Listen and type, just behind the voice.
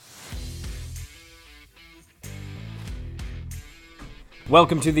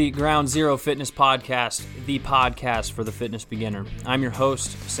Welcome to the Ground Zero Fitness Podcast, the podcast for the fitness beginner. I'm your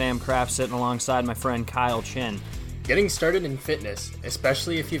host, Sam Kraft, sitting alongside my friend Kyle Chin. Getting started in fitness,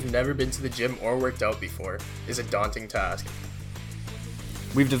 especially if you've never been to the gym or worked out before, is a daunting task.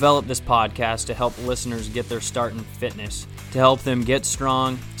 We've developed this podcast to help listeners get their start in fitness, to help them get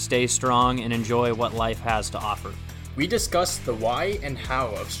strong, stay strong, and enjoy what life has to offer. We discuss the why and how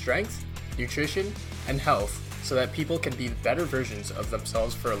of strength, nutrition, and health so that people can be better versions of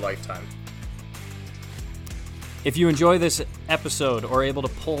themselves for a lifetime. If you enjoy this episode or are able to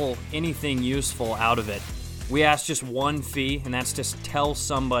pull anything useful out of it, we ask just one fee, and that's to tell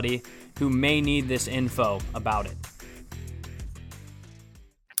somebody who may need this info about it.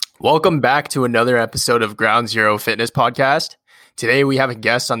 Welcome back to another episode of Ground Zero Fitness Podcast. Today we have a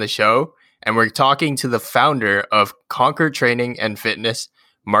guest on the show, and we're talking to the founder of Conquer Training and Fitness,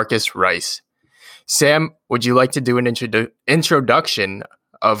 Marcus Rice. Sam, would you like to do an introduction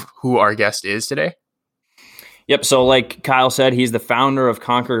of who our guest is today? Yep. So like Kyle said, he's the founder of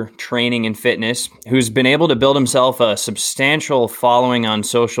Conquer Training and Fitness, who's been able to build himself a substantial following on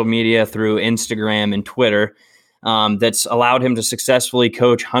social media through Instagram and Twitter that's allowed him to successfully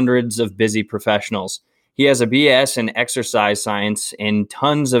coach hundreds of busy professionals. He has a BS in exercise science and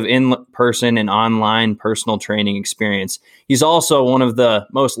tons of in-person and online personal training experience. He's also one of the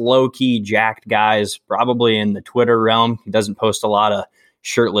most low-key jacked guys probably in the Twitter realm. He doesn't post a lot of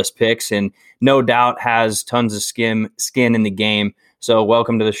shirtless pics and no doubt has tons of skin in the game. So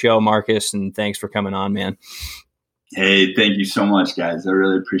welcome to the show, Marcus, and thanks for coming on, man. Hey, thank you so much, guys. I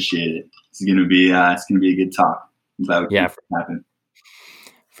really appreciate it. It's gonna be a good talk. I'm glad we can happen.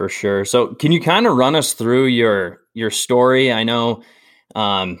 For sure. So can you kind of run us through your story? I know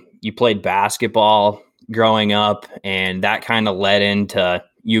you played basketball growing up, and that kind of led into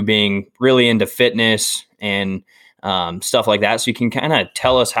you being really into fitness and stuff like that. So you can kind of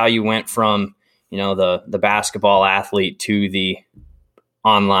tell us how you went from, the basketball athlete to the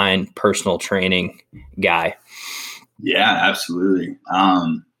online personal training guy. Yeah, absolutely.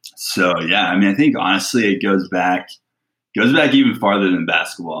 I think honestly it goes back even farther than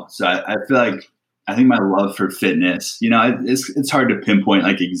basketball. So I think my love for fitness, it's hard to pinpoint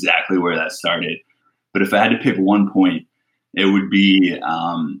like exactly where that started. But if I had to pick one point, it would be,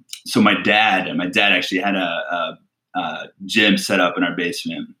 so my dad actually had a gym set up in our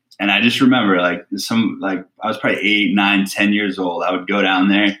basement. And I just remember I was probably 8, 9, 10 years old. I would go down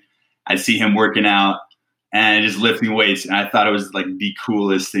there, I'd see him working out and just lifting weights. And I thought it was like the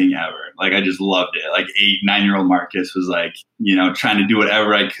coolest thing ever. Like, I just loved it. Like 8, 9-year-old Marcus was like, trying to do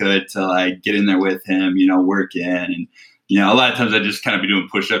whatever I could to like get in there with him, work in. And, a lot of times I'd just kind of be doing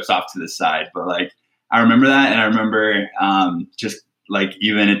push-ups off to the side. But like, I remember that. And I remember just like,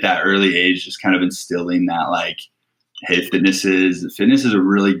 even at that early age, just kind of instilling that like, hey, fitness is a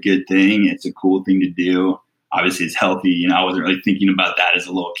really good thing. It's a cool thing to do. Obviously it's healthy. I wasn't really thinking about that as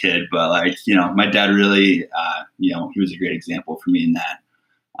a little kid, but like, my dad really, he was a great example for me in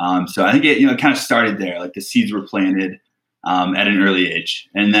that. So I think it, kind of started there. Like the seeds were planted at an early age.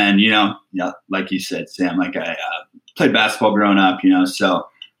 And then, like you said, Sam, like I played basketball growing up, so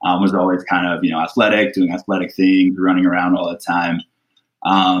was always kind of, athletic, doing athletic things, running around all the time.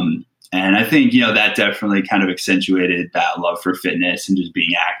 And I think, that definitely kind of accentuated that love for fitness and just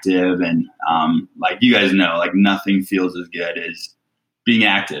being active. And like you guys know, like nothing feels as good as being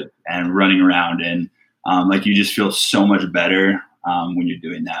active and running around. And like you just feel so much better when you're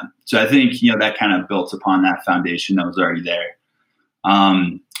doing that. So I think, that kind of built upon that foundation that was already there.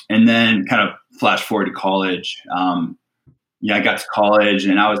 And then kind of flash forward to college. I got to college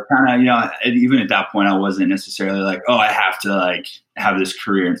and I was kind of, even at that point, I wasn't necessarily like, oh, I have to like have this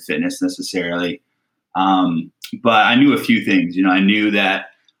career in fitness necessarily. But I knew a few things, I knew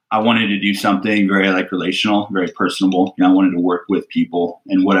that I wanted to do something very like relational, very personable. I wanted to work with people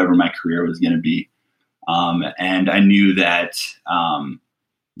in whatever my career was going to be. And I knew that,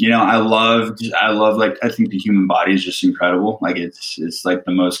 I love like, I think the human body is just incredible. Like it's like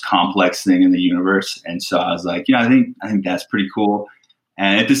the most complex thing in the universe. And so I was like, I think that's pretty cool.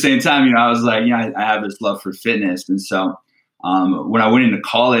 And at the same time, I was like, I have this love for fitness. And so, when I went into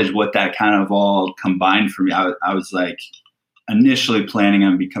college, what that kind of all combined for me, I was like initially planning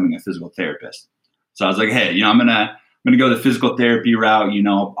on becoming a physical therapist. So I was like, hey, I'm going to go the physical therapy route.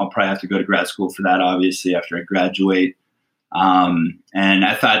 I'll probably have to go to grad school for that, obviously, after I graduate. And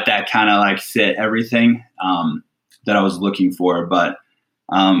I thought that kind of like fit everything, that I was looking for. But,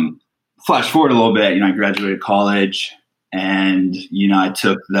 flash forward a little bit, I graduated college and, I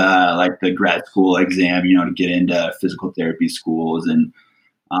took the grad school exam, to get into physical therapy schools and,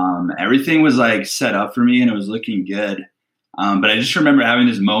 everything was like set up for me and it was looking good. But I just remember having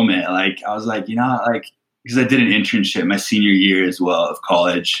this moment, like I was like, because I did an internship my senior year as well of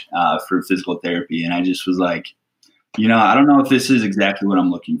college for physical therapy. And I just was like, I don't know if this is exactly what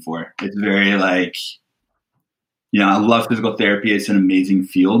I'm looking for. It's very like, I love physical therapy. It's an amazing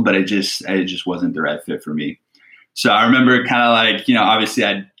field, but it just wasn't the right fit for me. So I remember kind of like, obviously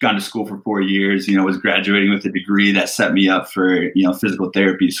I'd gone to school for 4 years, was graduating with a degree that set me up for, physical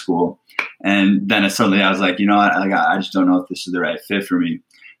therapy school. And then suddenly I was like, I just don't know if this is the right fit for me.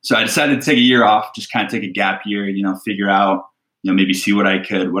 So I decided to take a year off, just kind of take a gap year, figure out, maybe see what I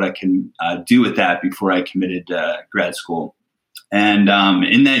can do with that before I committed to grad school. And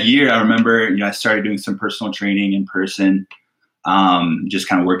in that year, I remember, I started doing some personal training in person, just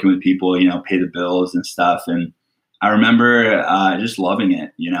kind of working with people, pay the bills and stuff. And I remember just loving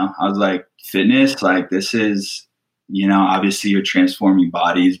it. I was like, fitness, like this is, obviously you're transforming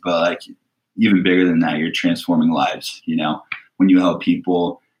bodies, but like even bigger than that, you're transforming lives, when you help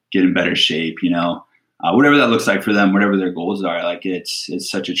people get in better shape, whatever that looks like for them, whatever their goals are, like it's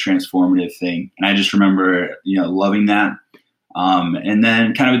such a transformative thing. And I just remember, loving that. And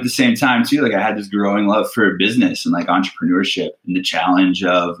then kind of at the same time too, like I had this growing love for business and like entrepreneurship and the challenge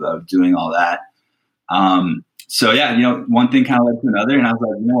of doing all that. So yeah, one thing kind of led to another, and I was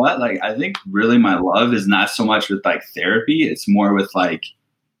like, you know what? Like, I think really my love is not so much with like therapy. It's more with like,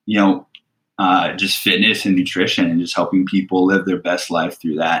 just fitness and nutrition and just helping people live their best life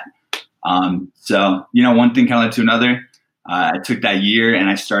through that. So, one thing kind of led to another. I took that year and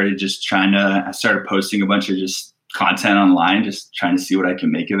I started posting a bunch of just content online, just trying to see what I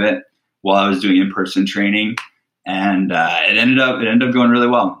can make of it while I was doing in-person training. And it ended up going really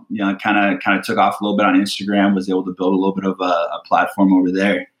well. Kind of took off a little bit on Instagram, was able to build a little bit of a platform over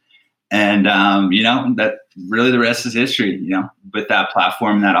there. And, that really the rest is history. With that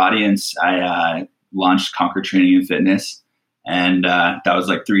platform and that audience, I launched Conquer Training and Fitness. And that was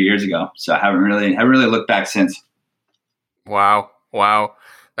like 3 years ago. So I haven't really looked back since. Wow.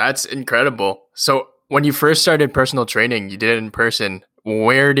 That's incredible. So when you first started personal training, you did it in person.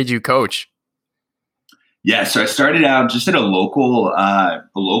 Where did you coach? Yeah, so I started out just at a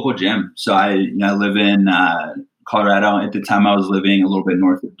local gym. So I live in Colorado. At the time, I was living a little bit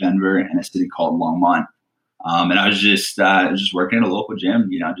north of Denver in a city called Longmont, and I was just working at a local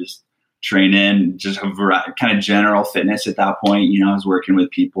gym. Just training, just a variety, kind of general fitness at that point. I was working with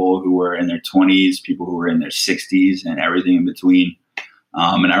people who were in their 20s, people who were in their 60s, and everything in between.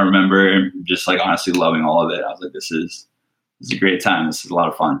 And I remember just like honestly loving all of it. I was like, this is a great time. This is a lot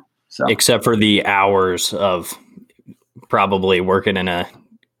of fun. So, except for the hours of probably working in a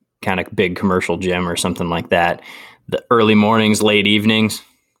kind of big commercial gym or something like that, the early mornings, late evenings,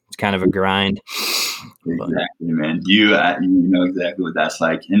 it's kind of a grind. Exactly, man. You know exactly what that's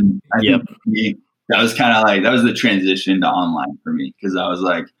like. And I think for me, that was kind of like, that was the transition to online for me. Cause I was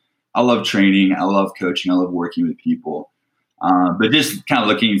like, I love training. I love coaching. I love working with people. But just kind of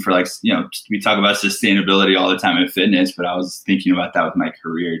looking for like, we talk about sustainability all the time in fitness, but I was thinking about that with my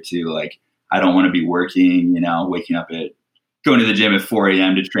career too. Like, I don't want to be working, waking up going to the gym at 4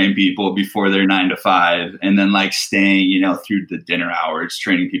 a.m. to train people before their 9 to 5, and then like staying, through the dinner hours,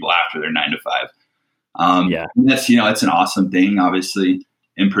 training people after their 9 to 5. That's, it's an awesome thing. Obviously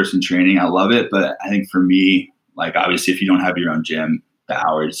in-person training, I love it. But I think for me, like, obviously if you don't have your own gym, the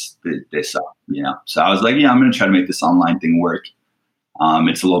hours they suck, So I was like, I'm going to try to make this online thing work.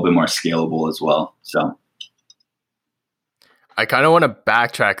 It's a little bit more scalable as well. So I kind of want to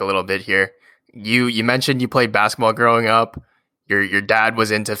backtrack a little bit here. You mentioned you played basketball growing up. Your dad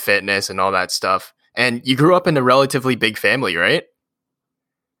was into fitness and all that stuff, and you grew up in a relatively big family, right?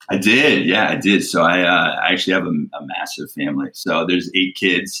 I did. Yeah, I did. So I actually have a massive family. So there's 8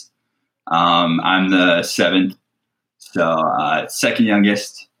 kids. I'm the 7th. So second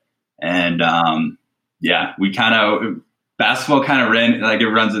youngest, and we basketball kind of it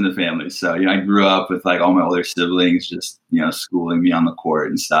runs in the family. So I grew up with like all my older siblings just schooling me on the court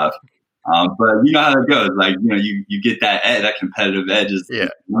and stuff. But you know how that goes. Like you get that competitive edge is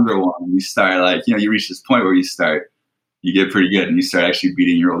number one. You start like you reach this point where you get pretty good and you start actually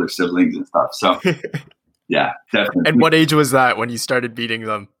beating your older siblings and stuff. So yeah, definitely. And what age was that when you started beating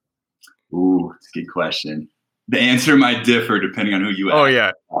them? Ooh, that's a good question. The answer might differ depending on who you ask. Oh,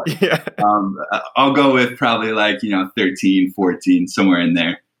 yeah. Yeah. I'll go with probably like, 13, 14, somewhere in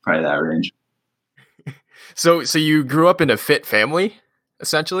there, probably that range. So you grew up in a fit family,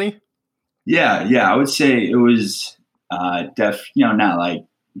 essentially? Yeah. I would say it was not like,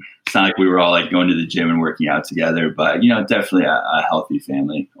 it's not like we were all like going to the gym and working out together, but, definitely a healthy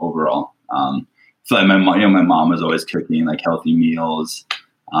family overall. I feel like my mom was always cooking like healthy meals.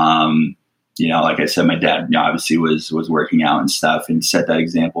 like I said, my dad, obviously was working out and stuff and set that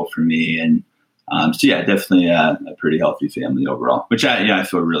example for me. And so yeah, definitely a pretty healthy family overall, which I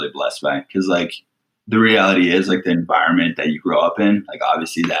feel really blessed by, because like the reality is like the environment that you grow up in, like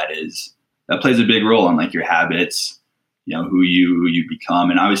obviously that plays a big role on like your habits, who you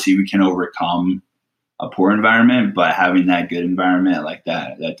become. And obviously we can overcome a poor environment, but having that good environment like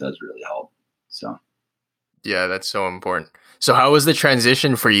that does really help. So. Yeah, that's so important. So how was the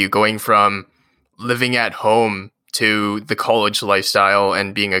transition for you going from living at home to the college lifestyle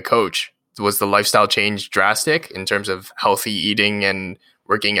and being a coach? Was the lifestyle change drastic in terms of healthy eating and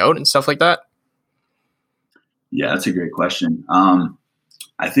working out and stuff like that? Yeah, that's a great question.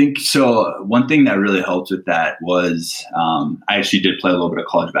 I think so. One thing that really helped with that was I actually did play a little bit of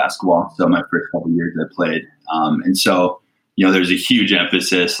college basketball. So my first couple of years I played. And so, there's a huge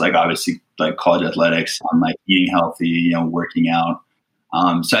emphasis, like obviously like college athletics, on like eating healthy, working out.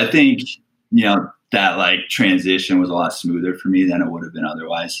 So I think, that like transition was a lot smoother for me than it would have been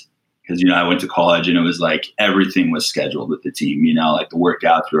otherwise. Because, I went to college and it was like everything was scheduled with the team, like the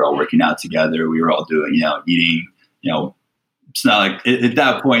workouts, we were all working out together. We were all doing, eating, it's not like at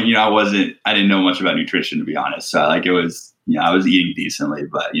that point, I didn't know much about nutrition, to be honest. So like it was, I was eating decently,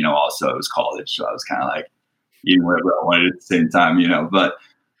 but, also it was college. So I was kind of like eating whatever I wanted at the same time, but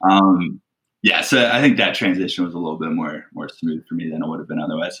yeah, so I think that transition was a little bit more smooth for me than it would have been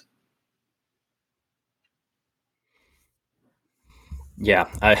otherwise. Yeah,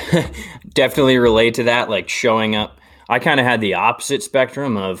 I definitely relate to that. Like showing up, I kind of had the opposite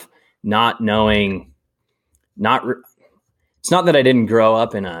spectrum of not knowing, it's not that I didn't grow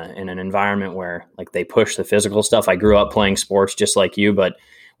up in an environment where like they push the physical stuff. I grew up playing sports just like you, but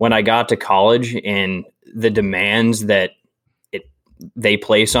when I got to college and the demands that they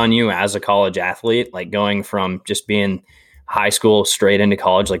place on you as a college athlete, like going from just being high school straight into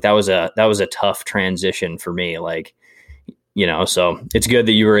college, like that was a tough transition for me. Like, so it's good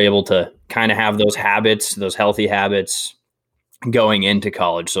that you were able to kind of have those habits, those healthy habits going into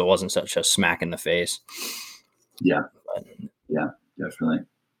college. So it wasn't such a smack in the face. Yeah. Yeah, definitely.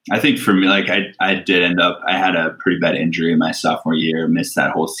 I think for me, like I had a pretty bad injury in my sophomore year, missed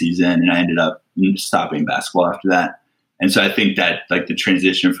that whole season, and I ended up stopping basketball after that. And so I think that like the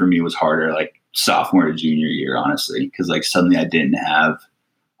transition for me was harder, like sophomore to junior year, honestly, because like suddenly I didn't have,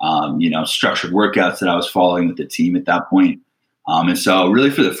 structured workouts that I was following with the team at that point. And so really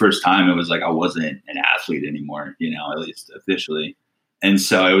for the first time, it was like I wasn't an athlete anymore, at least officially. And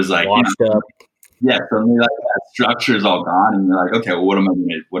so it was like, yeah, suddenly like that structure is all gone, and you're like, okay, well, what am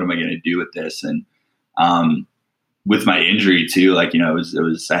I gonna do with this? And with my injury too, like it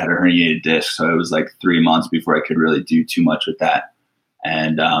was I had a herniated disc, so it was like 3 months before I could really do too much with that.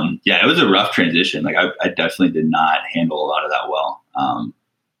 And it was a rough transition. Like I definitely did not handle a lot of that well.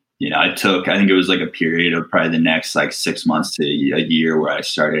 I think it was like a period of probably the next like 6 months to a year where I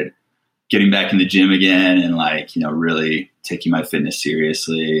started getting back in the gym again and like really taking my fitness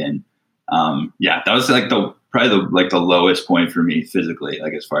seriously. And that was like the lowest point for me physically,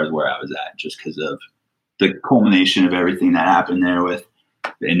 like as far as where I was at, just because of the culmination of everything that happened there with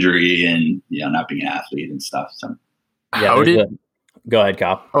the injury and not being an athlete and stuff. So go ahead,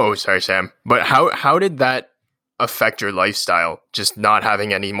 Kyle. Oh, sorry, Sam. But how did that affect your lifestyle? Just not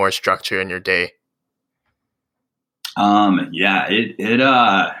having any more structure in your day.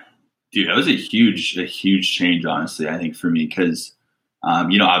 Dude, that was a huge change, honestly, I think for me, because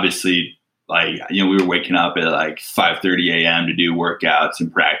obviously, like, we were waking up at like 5:30 a.m. to do workouts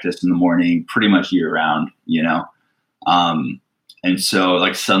and practice in the morning, pretty much year round, and so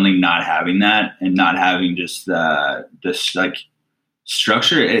like suddenly not having that and not having just this like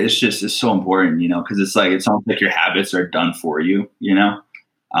structure, it's so important, because it's almost like your habits are done for you,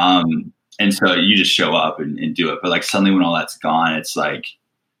 and so you just show up and do it. But like suddenly when all that's gone, it's like,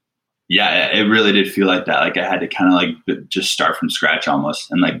 yeah, it really did feel like that. Like I had to kind of like just start from scratch almost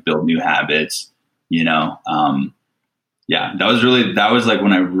and like build new habits, that was like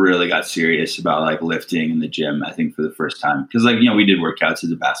when I really got serious about like lifting in the gym, I think for the first time. Cause like, we did workouts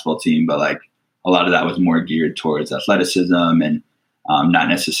as a basketball team, but like a lot of that was more geared towards athleticism and not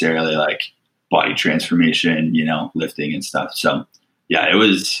necessarily like body transformation, lifting and stuff. So yeah, it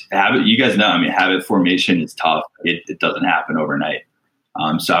was habit. You guys know, habit formation is tough. It doesn't happen overnight.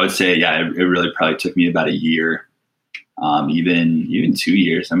 So I would say, yeah, it really probably took me about a year, even 2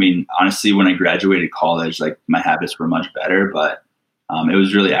 years. Honestly, when I graduated college, like my habits were much better, but it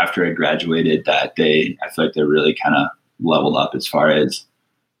was really after I graduated that I feel like they really kind of leveled up as far as,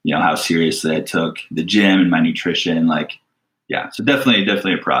 how seriously I took the gym and my nutrition. Like, yeah, so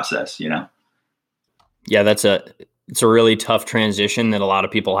definitely a process, Yeah, that's it's a really tough transition that a lot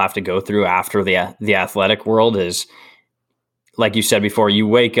of people have to go through after the athletic world is, like you said before, you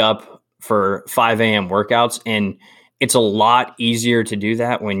wake up for 5 a.m. workouts, and it's a lot easier to do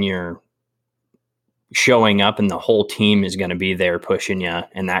that when you're showing up and the whole team is going to be there pushing you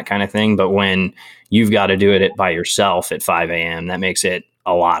and that kind of thing. But when you've got to do it by yourself at 5 a.m., that makes it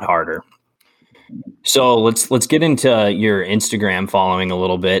a lot harder. So let's get into your Instagram following a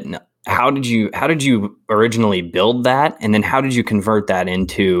little bit. How did you originally build that? And then how did you convert that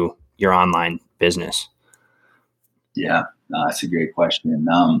into your online business? Yeah, that's a great question.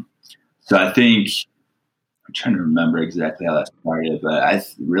 So I think I'm trying to remember exactly how that started, but I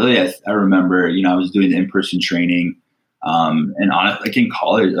remember, I was doing the in-person training, and honestly, like in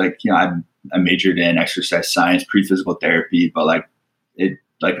college, I majored in exercise science, pre-physical therapy, but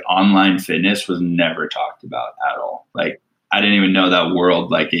online fitness was never talked about at all. Like, I didn't even know that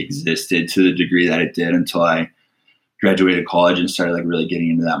world existed to the degree that it did until I graduated college and started really getting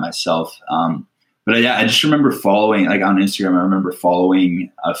into that myself. But yeah, I just remember following on Instagram. I remember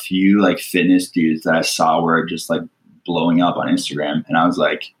following a few fitness dudes that I saw were just blowing up on Instagram, and I was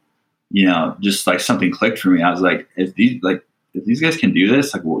just something clicked for me. I was like, if these guys can do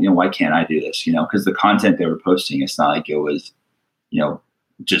this, why can't I do this? Because the content they were posting, it's not like it was,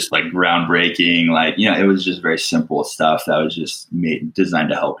 just groundbreaking. It was just very simple stuff that was just designed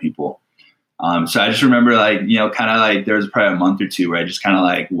to help people. So I just remember there was probably a month or two where I just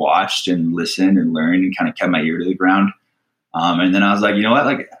watched and listened and learned and kind of kept my ear to the ground. And then I was like, you know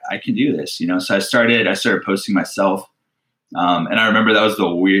what, I can do this, so I started posting myself. And I remember that was the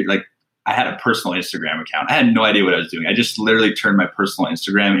weird, I had a personal Instagram account. I had no idea what I was doing. I just literally turned my personal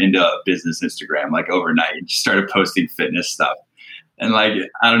Instagram into a business Instagram, overnight, and just started posting fitness stuff. And I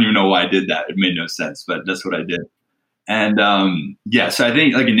don't even know why I did that. It made no sense, but that's what I did. And so I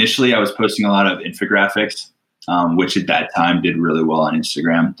think initially I was posting a lot of infographics, which at that time did really well on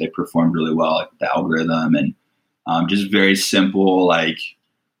Instagram. They performed really well, the algorithm, and just very simple,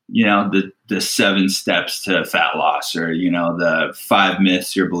 the 7 steps to fat loss, or, the 5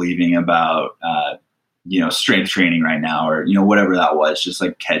 myths you're believing about, strength training right now, or, whatever that was, just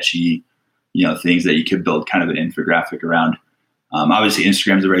catchy, things that you could build kind of an infographic around. Obviously,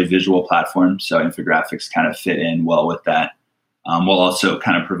 Instagram is a very visual platform, so infographics kind of fit in well with that, while also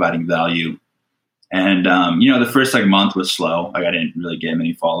kind of providing value. And, the first month was slow. I didn't really get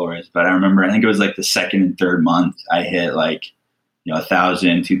many followers, but I remember, I think it was the second and third month I hit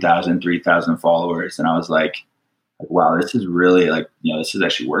 1,000, 2,000, 3,000 followers. And I was like, wow, this is really this is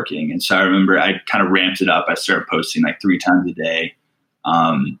actually working. And so I remember I kind of ramped it up. I started posting 3 times a day,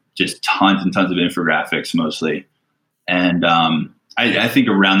 just tons and tons of infographics mostly. And I think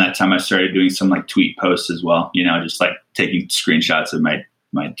around that time I started doing some tweet posts as well, just taking screenshots of my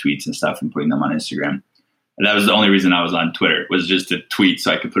tweets and stuff and putting them on Instagram. And that was the only reason I was on Twitter, was just to tweet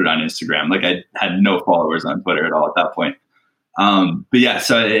so I could put it on Instagram. I had no followers on Twitter at all at that point. But yeah,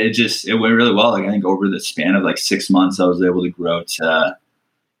 so it went really well. I think over the span of 6 months, I was able to grow to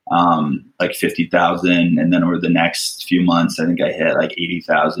 50,000. And then over the next few months, I think I hit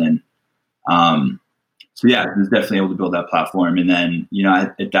 80,000. So yeah, I was definitely able to build that platform. And then,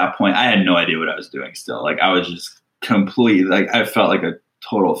 at that point, I had no idea what I was doing still. I was just completely, I felt like a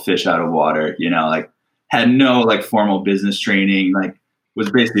total fish out of water, had no formal business training,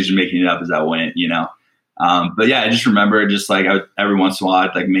 was basically just making it up as I went, But yeah, I just remember I would, every once in a while,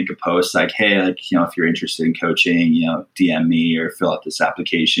 I'd make a post hey, if you're interested in coaching, DM me or fill out this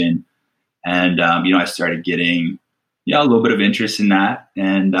application. And, I started getting, a little bit of interest in that.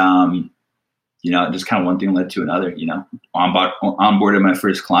 And, just kind of one thing led to another, onboarded my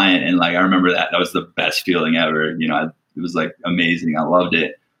first client. And I remember that was the best feeling ever. It was amazing. I loved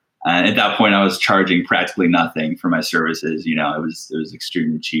it. And at that point I was charging practically nothing for my services. It was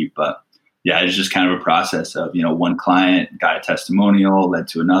extremely cheap, but yeah, it was just kind of a process of, one client got a testimonial, led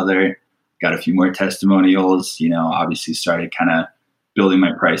to another, got a few more testimonials, obviously started kind of building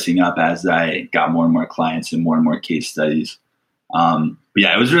my pricing up as I got more and more clients and more case studies. But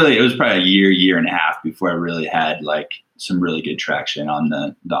yeah, it was probably a year and a half before I really had some really good traction on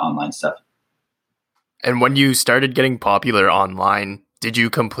the online stuff. And when you started getting popular online, did you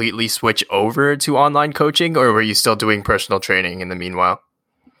completely switch over to online coaching, or were you still doing personal training in the meanwhile?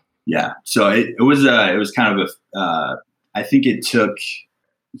 Yeah. So it was kind of I think it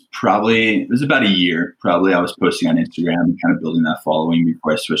was about a year. Probably I was posting on Instagram and kind of building that following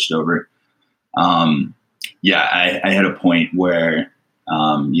before I switched over. I had a point where,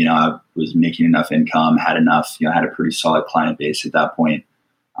 I was making enough income, had enough, had a pretty solid client base at that point,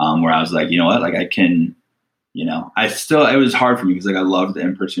 where I was like, you know what, I can, it was hard for me because I loved the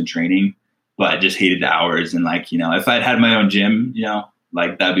in-person training, but I just hated the hours. And like, if I'd had my own gym,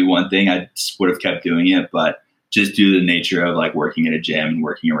 like that'd be one thing, I would have kept doing it. But just due to the nature of like working at a gym and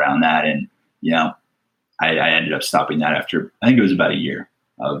working around that, and I ended up stopping that after, I think it was about a year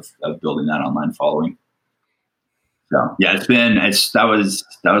of building that online following. So yeah, that was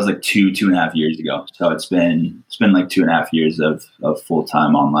like 2.5 years ago. So it's been like 2.5 years of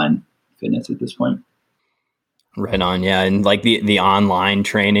full-time online fitness at this point. Right on. Yeah. And like the online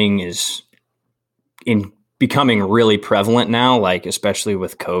training is becoming really prevalent now, like especially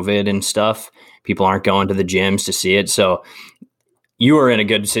with COVID and stuff. People aren't going to the gyms to see it. So you were in a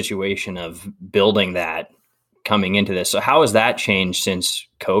good situation of building that coming into this. So how has that changed since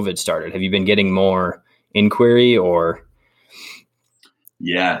COVID started? Have you been getting more inquiry or?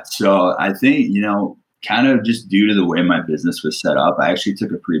 Yeah. So I think, kind of just due to the way my business was set up, I actually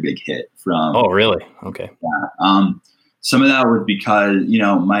took a pretty big hit from. Oh, really? Okay. Yeah. Some of that was because,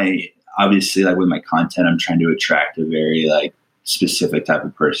 obviously like with my content, I'm trying to attract a very like specific type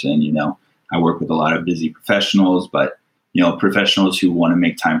of person. I work with a lot of busy professionals, but, professionals who want to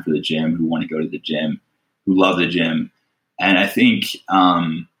make time for the gym, who want to go to the gym, who love the gym. And I think,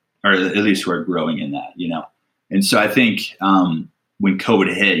 or at least who are growing in that, And so I think, when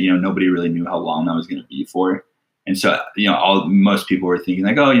COVID hit, nobody really knew how long that was going to be for. And so, most people were thinking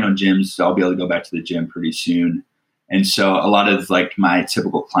like, oh, gyms, I'll be able to go back to the gym pretty soon. And so a lot of like my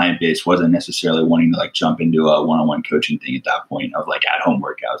typical client base wasn't necessarily wanting to like jump into a one-on-one coaching thing at that point of like at-home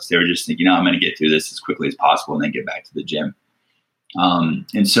workouts. They were just thinking, I'm going to get through this as quickly as possible and then get back to the gym.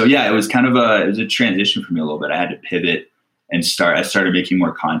 And so, yeah, it was kind of it was a transition for me a little bit. I had to pivot and I started making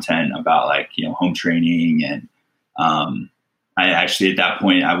more content about like, home training. And I actually, at that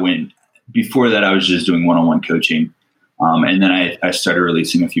point, before that, I was just doing one-on-one coaching. And then I started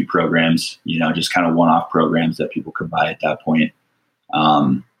releasing a few programs, just kind of one-off programs that people could buy at that point.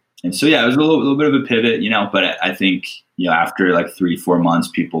 And so, yeah, it was a little bit of a pivot, but I think, after like 3-4 months,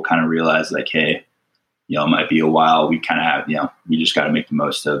 people kind of realized like, hey, it might be a while. We kind of have, we just got to make the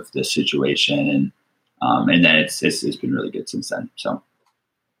most of this situation. And then it's been really good since then. So,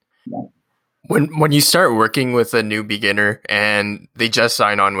 yeah. When you start working with a new beginner and they just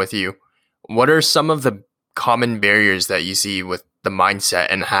sign on with you, what are some of the common barriers that you see with the mindset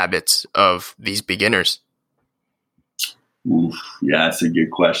and habits of these beginners? Oof, yeah, that's a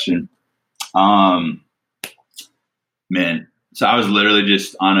good question. Man, so I was literally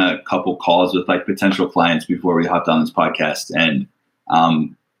just on a couple calls with like potential clients before we hopped on this podcast. And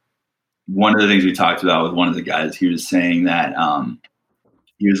one of the things we talked about with one of the guys, he was saying that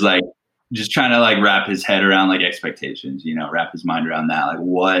he was like just trying to like wrap his head around like expectations, wrap his mind around that. Like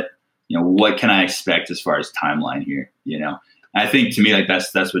what can I expect as far as timeline here? I think to me, like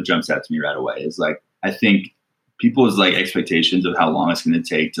that's what jumps out to me right away is like, I think people's like expectations of how long it's going to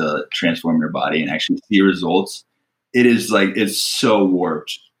take to transform their body and actually see results. It is like, it's so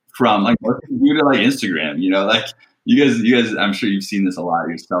warped from like, due to like Instagram, like you guys, I'm sure you've seen this a lot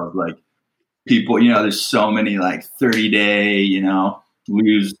yourself. Like people, there's so many like 30-day,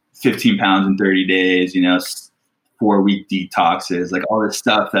 lose 15 pounds in 30 days, 4-week detoxes, like all this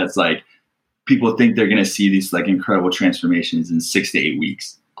stuff that's like people think they're going to see these like incredible transformations in 6 to 8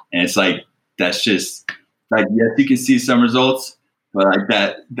 weeks. And it's like, that's just like, yes, you can see some results, but like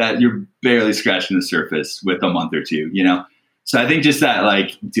that you're barely scratching the surface with a month or two, So I think just that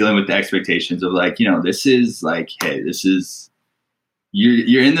like dealing with the expectations of like, this is like, hey, this is,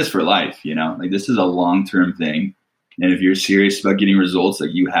 you're in this for life, like this is a long-term thing. And if you're serious about getting results, like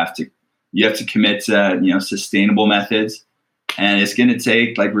you have to commit to, sustainable methods. And it's going to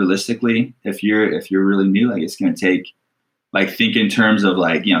take like realistically, if you're really new, like it's going to take like think in terms of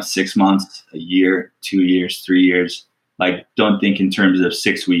like, 6 months, a year, 2 years, 3 years. Like don't think in terms of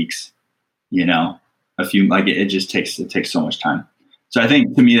 6 weeks, a few, like it takes so much time. So I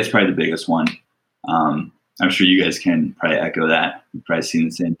think to me, that's probably the biggest one. I'm sure you guys can probably echo that. You've probably seen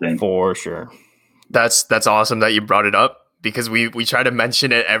the same thing. For sure. That's awesome that you brought it up because we try to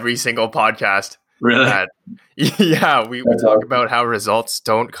mention it every single podcast. Really? Yeah, we talk about how results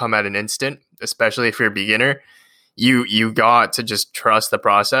don't come at an instant, especially if you're a beginner. You got to just trust the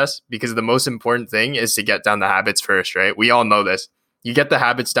process because the most important thing is to get down the habits first, right? We all know this. You get the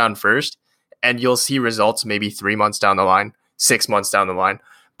habits down first and you'll see results maybe 3 months down the line, 6 months down the line.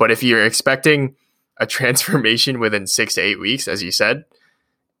 But if you're expecting a transformation within 6 to 8 weeks, as you said,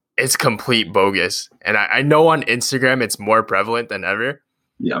 it's complete bogus. And I know on Instagram, it's more prevalent than ever.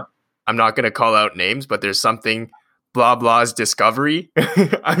 Yeah. I'm not going to call out names, but there's something blah, blah's discovery.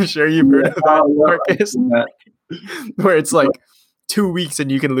 I'm sure you've heard of that, Marcus, where it's like 2 weeks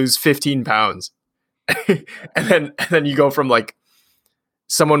and you can lose 15 pounds. and then you go from like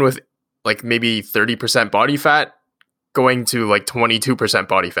someone with like maybe 30% body fat going to like 22%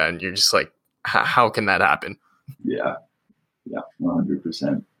 body fat. And you're just like, how can that happen? Yeah. Yeah.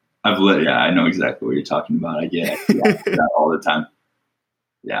 100%. I know exactly what you're talking about. I get that all the time.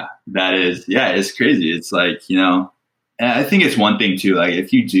 Yeah. It's crazy. It's like, and I think it's one thing too, like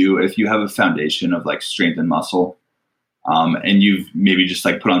if you have a foundation of like strength and muscle, and you've maybe just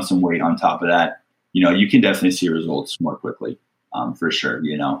like put on some weight on top of that, you can definitely see results more quickly, for sure.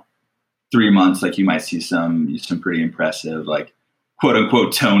 3 months, like you might see some pretty impressive, like quote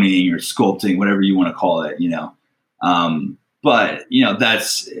unquote toning or sculpting, whatever you want to call it, but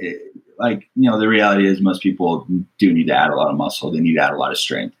that's like, the reality is most people do need to add a lot of muscle. They need to add a lot of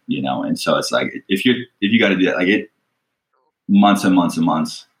strength, and so it's like, if you got to do that, like it months and months and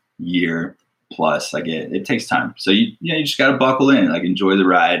months, year plus, like it takes time. So you just got to buckle in, like enjoy the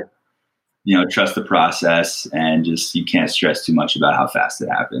ride, trust the process, and just, you can't stress too much about how fast it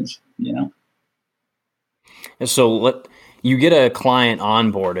happens, So you get a client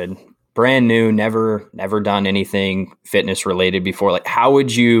onboarded, brand new, never done anything fitness related before. Like, how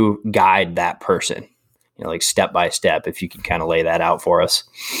would you guide that person, like step by step, if you could kind of lay that out for us?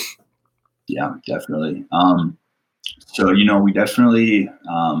 Yeah, definitely. So, we definitely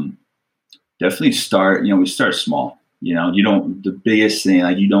start, we start small. The biggest thing,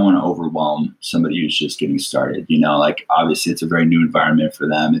 like, you don't want to overwhelm somebody who's just getting started, like obviously it's a very new environment for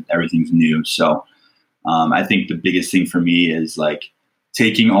them. Everything's new. So I think the biggest thing for me is like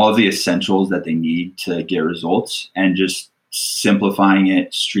taking all of the essentials that they need to get results and just simplifying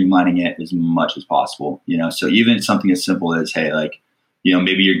it, streamlining it as much as possible, so even something as simple as, hey, like,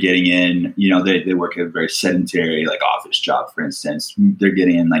 maybe you're getting in, they work at a very sedentary, like office job, for instance, they're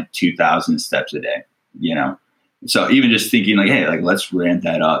getting in like 2,000 steps a day, So even just thinking like, hey, like let's ramp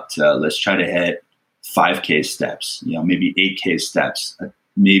that up to, let's try to hit 5K steps, maybe 8K steps,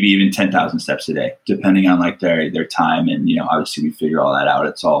 maybe even 10,000 steps a day, depending on like their time. And, obviously we figure all that out.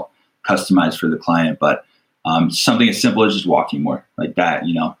 It's all customized for the client, but something as simple as just walking more like that,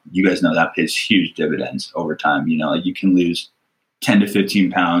 you guys know that pays huge dividends over time. Like you can lose 10 to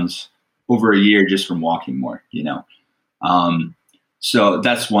 15 pounds over a year just from walking more, So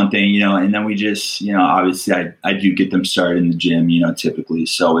that's one thing, and then we just, obviously I do get them started in the gym, typically.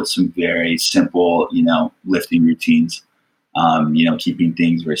 So it's some very simple, lifting routines, keeping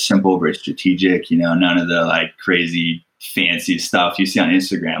things very simple, very strategic, none of the like crazy fancy stuff you see on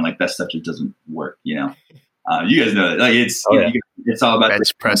Instagram. Like that stuff just doesn't work, you guys know that. Like it's, it's all about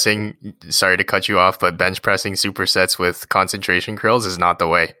bench pressing. Sorry to cut you off, but bench pressing supersets with concentration curls is not the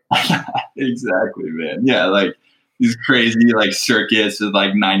way. Exactly, man. Yeah. Like, these crazy like circuits with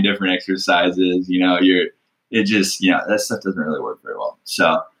like 9 different exercises, that stuff doesn't really work very well.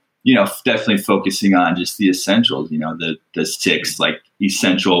 So, definitely focusing on just the essentials, the 6 like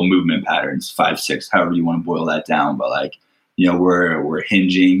essential movement patterns, 5, 6, however you want to boil that down. But like, we're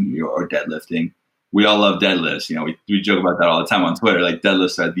hinging or deadlifting. We all love deadlifts. We joke about that all the time on Twitter, like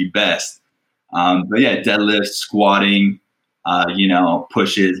deadlifts are the best. But yeah, deadlifts, squatting,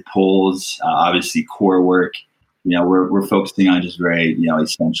 pushes, pulls, obviously core work. We're focusing on just very,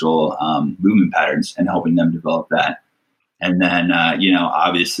 essential movement patterns and helping them develop that. And then,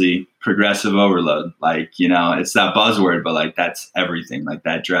 obviously progressive overload, like, it's that buzzword, but like, that's everything. Like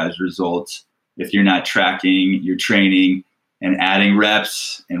that drives results. If you're not tracking your training and adding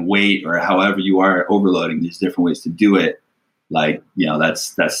reps and weight or however you are overloading, there's different ways to do it. Like,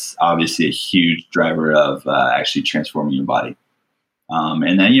 that's obviously a huge driver of actually transforming your body.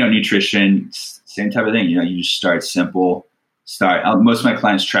 And then, nutrition, same type of thing. You just start simple. Most of my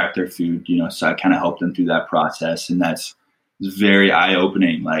clients track their food, so I kind of help them through that process. And that's very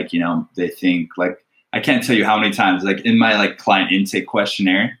eye-opening. Like, they think like, I can't tell you how many times, like in my like client intake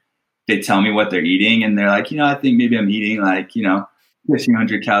questionnaire, they tell me what they're eating. And they're like, I think maybe I'm eating like,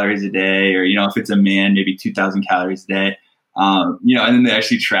 1,500 calories a day, or, if it's a man, maybe 2,000 calories a day. And then they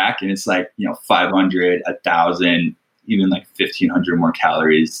actually track and it's like, 500, 1,000, even like 1,500 more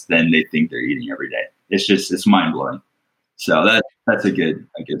calories than they think they're eating every day. It's mind blowing. So that's a good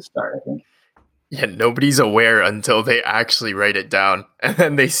start, I think. Yeah, nobody's aware until they actually write it down, and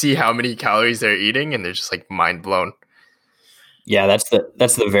then they see how many calories they're eating, and they're just like mind blown. Yeah, that's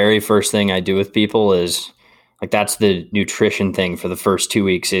the very first thing I do with people is like, that's the nutrition thing for the first 2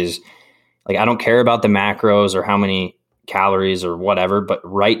 weeks is like, I don't care about the macros or how many calories or whatever, but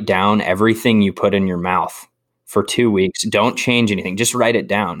write down everything you put in your mouth for 2 weeks. Don't change anything. Just write it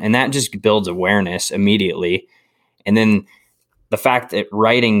down. And that just builds awareness immediately. And then the fact that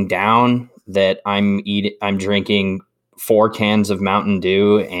writing down that I'm drinking 4 cans of Mountain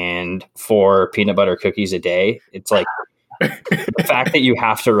Dew and 4 peanut butter cookies a day, it's like, the fact that you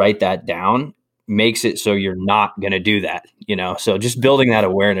have to write that down makes it so you're not going to do that, So just building that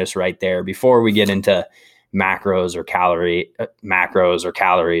awareness right there before we get into macros or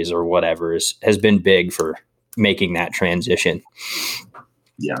calories or whatever has been big for making that transition.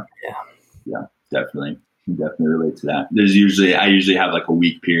 Yeah, definitely. Definitely relate to that. I usually have like a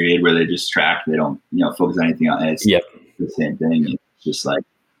week period where they just track. They don't, focus on anything else. It's the same thing. It's just like,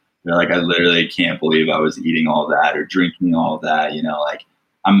 they're like, I literally can't believe I was eating all that or drinking all that. Like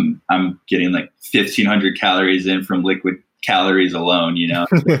I'm getting like 1,500 calories in from liquid calories alone.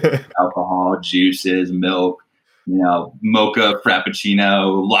 Alcohol, juices, milk, mocha,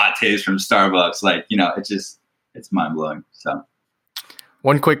 frappuccino, lattes from Starbucks. Like, it's mind blowing. So.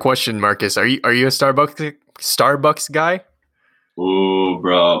 One quick question, Marcus. Are you a Starbucks guy? Ooh,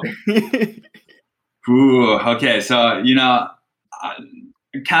 bro. Ooh, okay. So, I'm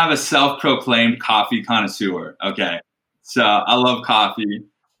kind of a self-proclaimed coffee connoisseur. Okay. So I love coffee.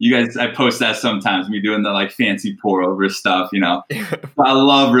 You guys, I post that sometimes, me doing the like fancy pour over stuff, I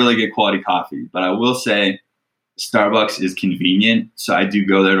love really good quality coffee, but I will say Starbucks is convenient. So I do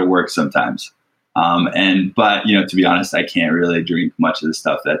go there to work sometimes. But to be honest, I can't really drink much of the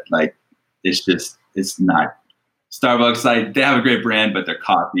stuff that like, it's not Starbucks. Like they have a great brand, but their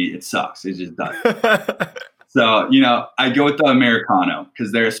coffee, it sucks. It just does. So, I go with the Americano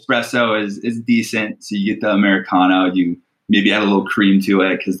because their espresso is decent. So you get the Americano, you maybe add a little cream to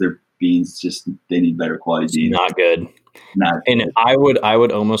it because their beans they need better quality beans. Not good. And I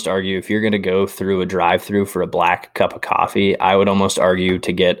would almost argue if you're going to go through a drive-through for a black cup of coffee, I would almost argue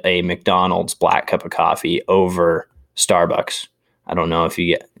to get a McDonald's black cup of coffee over Starbucks. I don't know if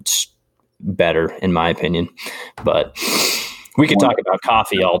it's better in my opinion, but we could talk about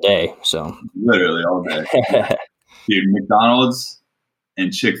coffee all day. So literally all day. Dude, McDonald's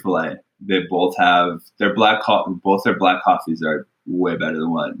and Chick-fil-A, they both have both their black coffees are way better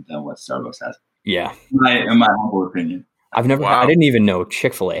than what Starbucks has. Yeah. In my humble opinion. I didn't even know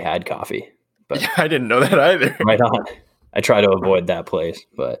Chick-fil-A had coffee. But I didn't know that either. Right on. I try to avoid that place,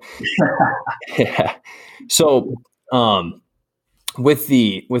 but yeah. So, with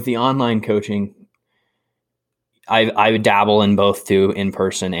the online coaching, I dabble in both too, in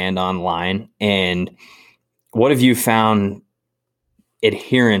person and online. And what have you found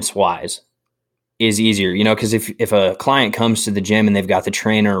adherence wise is easier? Because if a client comes to the gym and they've got the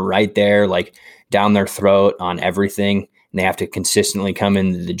trainer right there, like down their throat on everything, and they have to consistently come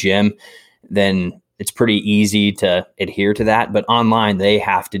into the gym, then it's pretty easy to adhere to that. But online, they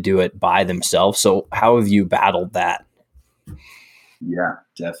have to do it by themselves. So how have you battled that? Yeah,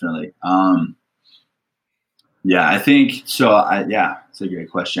 definitely. I think so. It's a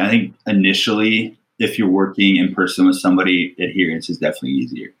great question. I think initially, if you're working in person with somebody, adherence is definitely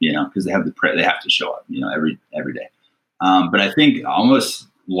easier, because they have they have to show up, every day. But I think almost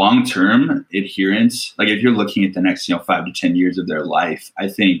long-term adherence, like if you're looking at the next, 5 to 10 years of their life, I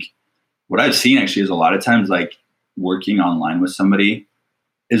think what I've seen actually is a lot of times like working online with somebody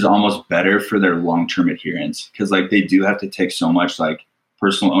is almost better for their long-term adherence. Cause like they do have to take so much like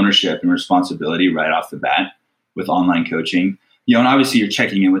personal ownership and responsibility right off the bat with online coaching, and obviously you're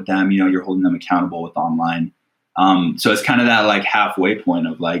checking in with them, you're holding them accountable with online. So it's kind of that like halfway point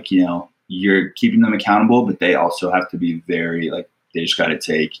of like, you're keeping them accountable, but they also have to be very like, they just got to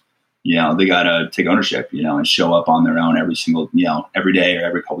take, they got to take ownership, and show up on their own every single, every day or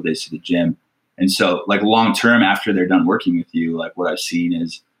every couple of days to the gym. And so like long-term after they're done working with you, like what I've seen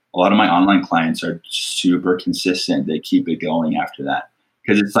is a lot of my online clients are super consistent. They keep it going after that.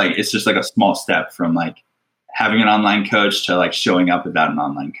 Cause it's just like a small step from like having an online coach to like showing up without an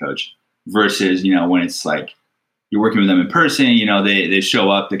online coach versus, when it's like you're working with them in person, they show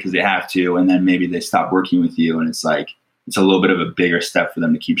up because they have to, and then maybe they stop working with you. And it's like, it's a little bit of a bigger step for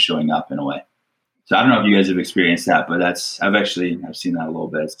them to keep showing up in a way. So I don't know if you guys have experienced that, but I've seen that a little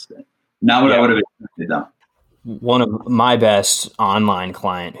bit. It's not what I would have expected though. One of my best online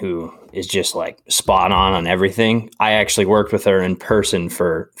client who is just like spot on everything. I actually worked with her in person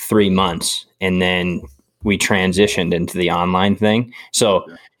for 3 months, and then we transitioned into the online thing. So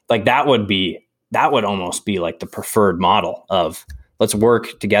like that would almost be like the preferred model of let's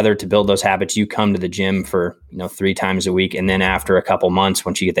work together to build those habits. You come to the gym for, 3 times a week. And then after a couple months,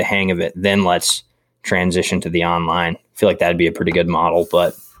 once you get the hang of it, then let's transition to the online. I feel like that'd be a pretty good model,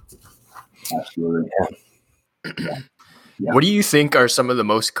 but absolutely. Yeah. What do you think are some of the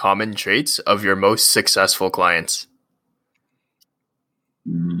most common traits of your most successful clients?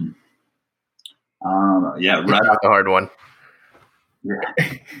 Right off the hard one. Yeah,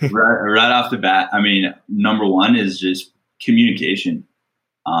 right off the bat. I mean, number one is just communication.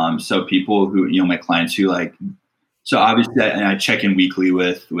 So people who, my clients who like So obviously I check in weekly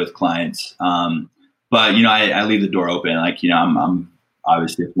with clients. But, you know, I leave the door open. Like, you know, I'm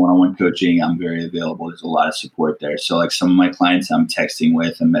obviously one-on-one coaching, I'm very available. There's a lot of support there. So like some of my clients I'm texting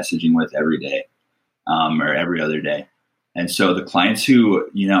with and messaging with every day, or every other day. And so the clients who,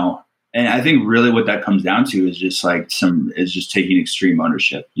 you know, and I think really what that comes down to is just taking extreme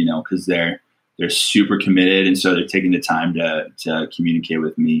ownership, you know, because they're super committed. And so they're taking the time to communicate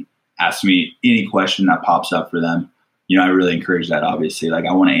with me, ask me any question that pops up for them. You know, I really encourage that, obviously. Like,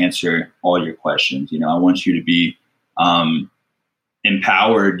 I want to answer all your questions. You know, I want you to be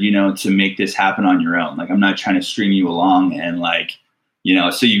empowered, you know, to make this happen on your own. Like, I'm not trying to string you along and like, you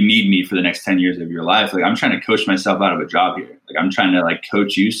know, so you need me for the next 10 years of your life. Like, I'm trying to coach myself out of a job here. Like, I'm trying to like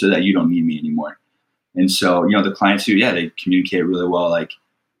coach you so that you don't need me anymore. And so, you know, the clients who, they communicate really well. Like,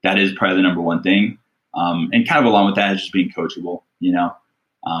 that is probably the number one thing. And kind of along with that is just being coachable, you know.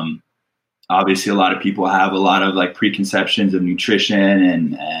 Obviously, a lot of people have a lot of like preconceptions of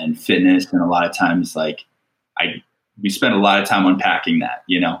nutrition and fitness. And a lot of times, like, we spend a lot of time unpacking that,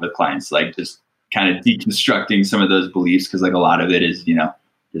 you know, with clients, like just kind of deconstructing some of those beliefs. Cause like a lot of it is, you know,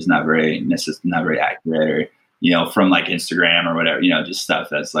 just not very accurate, or, you know, from like Instagram or whatever, you know, just stuff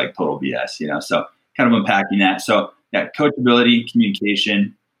that's like total BS, you know? So kind of unpacking that. So yeah, coachability,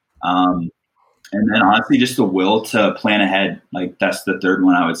 communication, and then honestly, just the will to plan ahead. Like, that's the third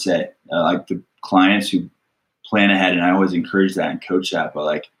one I would say. Like, the clients who plan ahead, and I always encourage that and coach that. But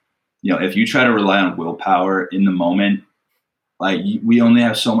like, you know, if you try to rely on willpower in the moment, like, we only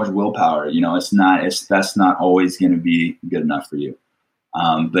have so much willpower. You know, that's not always going to be good enough for you.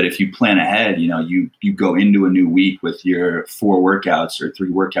 But if you plan ahead, you know, you go into a new week with your 4 workouts or 3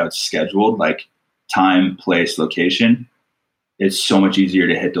 workouts scheduled, like time, place, location. It's so much easier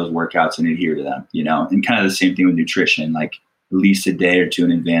to hit those workouts and adhere to them, you know. And kind of the same thing with nutrition, like at least a day or two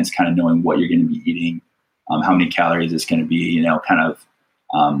in advance, kind of knowing what you're going to be eating, how many calories it's going to be, you know, kind of,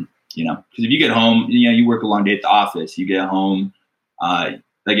 you know, because if you get home, you know, you work a long day at the office, you get home, like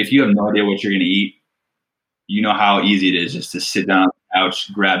if you have no idea what you're going to eat, you know how easy it is just to sit down on the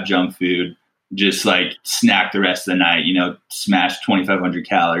couch, grab junk food, just like snack the rest of the night, you know, smash 2,500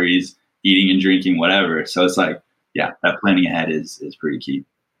 calories, eating and drinking, whatever. So it's like, yeah, that planning ahead is pretty key.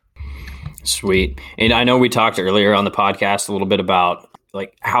 Sweet. And I know we talked earlier on the podcast a little bit about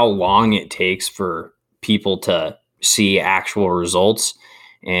like how long it takes for people to see actual results.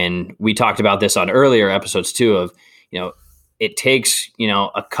 And we talked about this on earlier episodes too, of, you know, it takes, you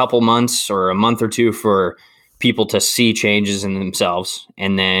know, a couple months or a month or two for people to see changes in themselves.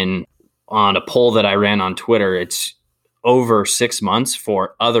 And then on a poll that I ran on Twitter, it's over 6 months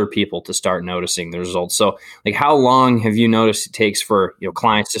for other people to start noticing the results. So like, how long have you noticed it takes for, you know,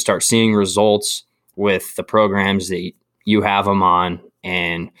 clients to start seeing results with the programs that you have them on,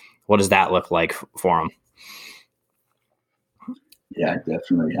 and what does that look like for them? Yeah,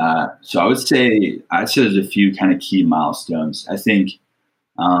 definitely. So I'd say there's a few kind of key milestones. I think,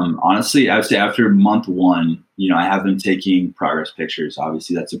 honestly, I would say after month 1, you know, I have been taking progress pictures.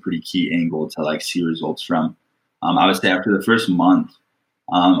 Obviously, that's a pretty key angle to like see results from. I would say after the first month,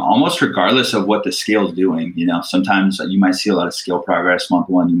 almost regardless of what the scale is doing, you know, sometimes you might see a lot of scale progress month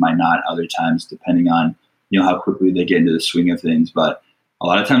 1, you might not other times, depending on, you know, how quickly they get into the swing of things. But a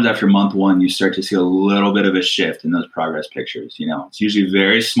lot of times after month 1, you start to see a little bit of a shift in those progress pictures. You know, it's usually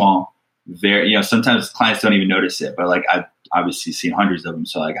very small, you know, sometimes clients don't even notice it, but like I've obviously seen hundreds of them.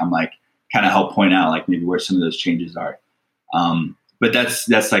 So like, I'm like kind of help point out like maybe where some of those changes are. But that's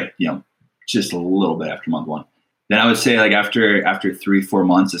like, you know, just a little bit after month 1. Then I would say like after 3-4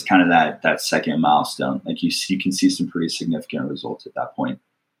 months is kind of that second milestone. Like you can see some pretty significant results at that point.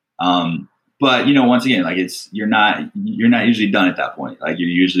 But you know, once again, like you're not usually done at that point. Like you're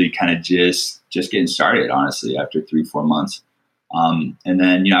usually kind of just getting started, honestly, after 3-4 months. And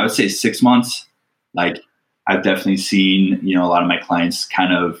then, you know, I would say 6 months, like I've definitely seen, you know, a lot of my clients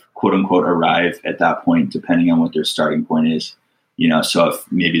kind of quote unquote arrive at that point, depending on what their starting point is, you know. So if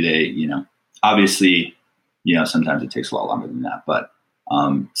maybe they, you know, obviously, you know, sometimes it takes a lot longer than that, but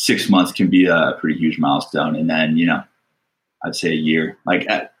 6 months can be a pretty huge milestone. And then, you know, I'd say a year. Like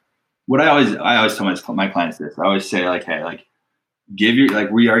what I always tell my clients this. I always say like, hey, like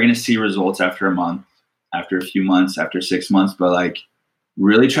we are going to see results after a month, after a few months, after 6 months, but like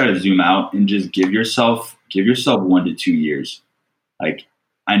really try to zoom out and just give yourself 1 to 2 years. Like,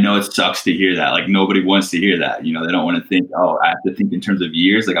 I know it sucks to hear that. Like nobody wants to hear that. You know, they don't want to think, oh, I have to think in terms of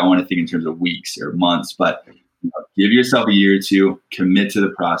years. Like I want to think in terms of weeks or months, but you know, give yourself a year or two, commit to the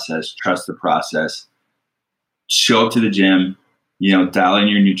process, trust the process, show up to the gym, you know, dial in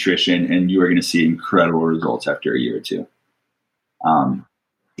your nutrition, and you are going to see incredible results after a year or two.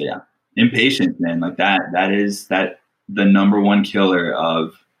 Yeah. impatience, man. Like that is the number one killer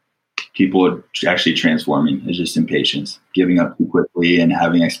of people actually transforming is just impatience, giving up too quickly and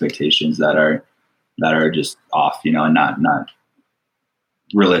having expectations that are just off, and not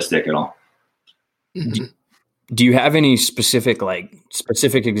realistic at all. Mm-hmm. Do you have any specific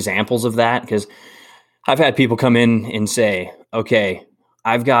examples of that? Because I've had people come in and say, okay,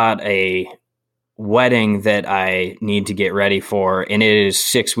 I've got a wedding that I need to get ready for, and it is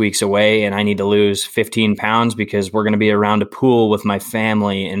 6 weeks away, and I need to lose 15 pounds because we're going to be around a pool with my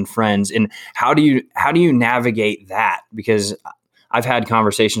family and friends. And how do you navigate that? Because I've had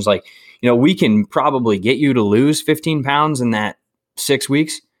conversations like, we can probably get you to lose 15 pounds in that 6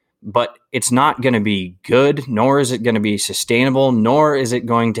 weeks, but it's not going to be good, nor is it going to be sustainable, nor is it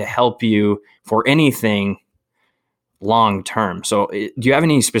going to help you for anything long term. So do you have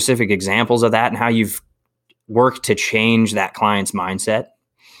any specific examples of that and how you've worked to change that client's mindset?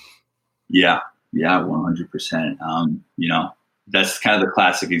 Yeah, 100%. That's kind of the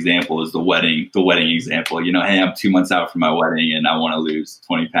classic example is the wedding example. Hey, I'm 2 months out from my wedding and I want to lose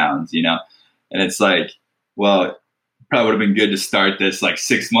 20 pounds, and it's like, well, probably would have been good to start this like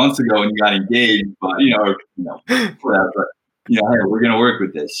 6 months ago when you got engaged, but whatever. But hey, we're going to work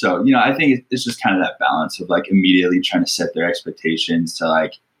with this. So, I think it's just kind of that balance of like immediately trying to set their expectations to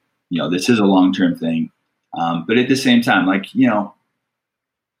like, this is a long-term thing. But at the same time, like,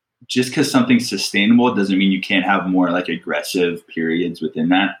 just because something's sustainable doesn't mean you can't have more like aggressive periods within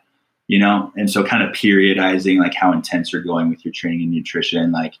that, and so kind of periodizing like how intense you're going with your training and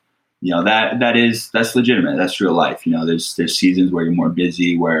nutrition, like, that's legitimate. That's real life. There's seasons where you're more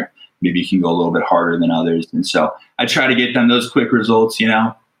busy, where maybe you can go a little bit harder than others. And so I try to get them those quick results,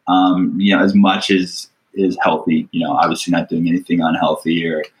 as much as is healthy, obviously not doing anything unhealthy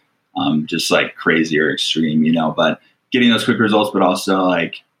or just like crazy or extreme, but getting those quick results, but also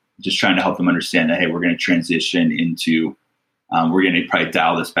like just trying to help them understand that, hey, we're going to transition into, we're going to probably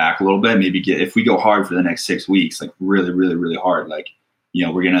dial this back a little bit. Maybe if we go hard for the next 6 weeks, like really, really, really hard, like,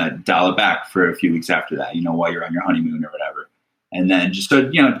 we're going to dial it back for a few weeks after that, while you're on your honeymoon or whatever. And then just,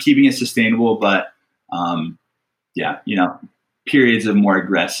 keeping it sustainable, but, periods of more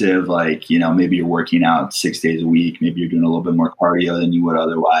aggressive, like, maybe you're working out 6 days a week, maybe you're doing a little bit more cardio than you would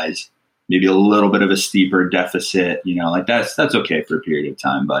otherwise, maybe a little bit of a steeper deficit, like that's okay for a period of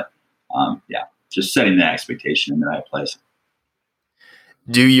time. But, just setting the expectation in the right place.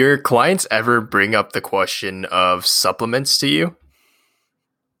 Do your clients ever bring up the question of supplements to you?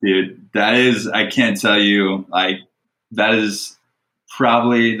 Dude, I can't tell you, like, that is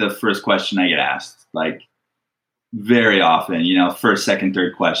probably the first question I get asked, like, very often, first, second,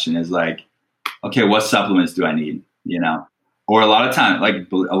 third question is like, okay, what supplements do I need? Or a lot of times,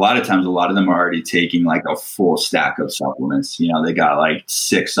 a lot of them are already taking like a full stack of supplements. They got like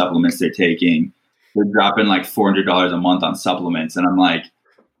 6 supplements they're taking. They're dropping like $400 a month on supplements. And I'm like,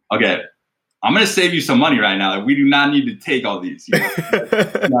 okay, I'm going to save you some money right now. Like, we do not need to take all these.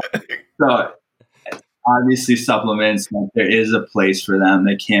 So obviously supplements, like, there is a place for them.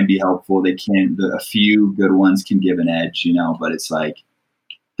 They can be helpful. A few good ones can give an edge, but it's like,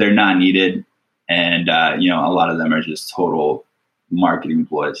 they're not needed. And, a lot of them are just total marketing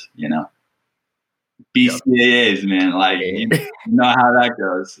ploys, BCAAs, man, like, you know how that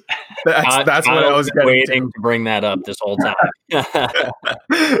goes. That's what I was waiting to bring that up this whole time.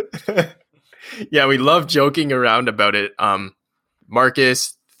 Yeah, we love joking around about it.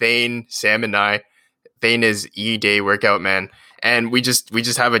 Marcus, Thane, Sam, and I. Thane is E-Day workout man, and we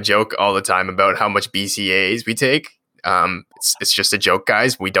just have a joke all the time about how much BCAAs we take. It's just a joke,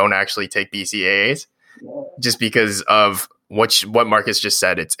 guys. We don't actually take BCAAs, just because of what Marcus just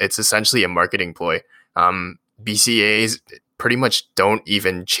said. It's essentially a marketing ploy. BCAAs pretty much don't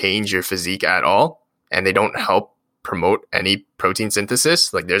even change your physique at all, and they don't help promote any protein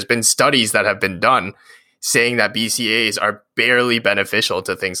synthesis. Like, there's been studies that have been done saying that BCAAs are barely beneficial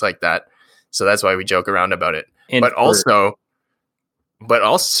to things like that. So that's why we joke around about it. But also,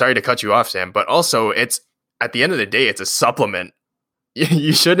 sorry to cut you off, Sam, but also it's, at the end of the day, it's a supplement.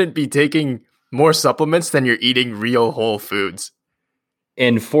 You shouldn't be taking more supplements than you're eating real whole foods.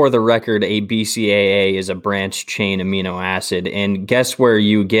 And for the record, a BCAA is a branch chain amino acid. And guess where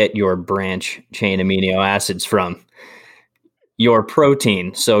you get your branch chain amino acids from? Your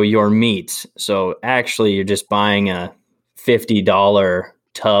protein, so your meats. So actually, you're just buying a $50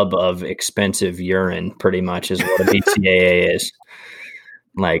 tub of expensive urine, pretty much, is what a BCAA is.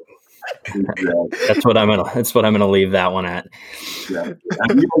 Like, that's what I'm gonna leave that one at. Yeah.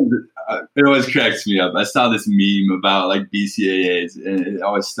 It always cracks me up. I saw this meme about like BCAAs, and it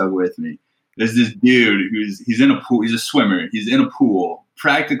always stuck with me. There's this dude he's in a pool. He's a swimmer. He's in a pool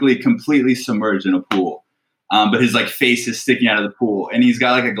practically completely submerged in a pool. But his like face is sticking out of the pool, and he's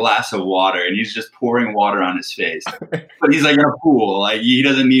got like a glass of water, and he's just pouring water on his face. But he's like in a pool, like he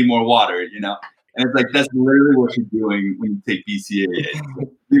doesn't need more water, you know. And it's like that's literally what you're doing when you take BCAA.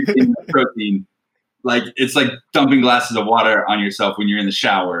 You're getting the protein. Like it's like dumping glasses of water on yourself when you're in the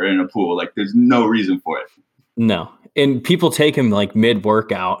shower or in a pool. Like there's no reason for it. No, and people take him like mid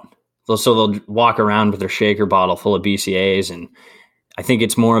workout, so they'll walk around with their shaker bottle full of BCAAs, and I think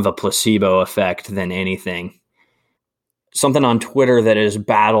it's more of a placebo effect than anything. Something on Twitter that is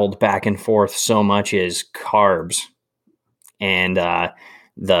battled back and forth so much is carbs, and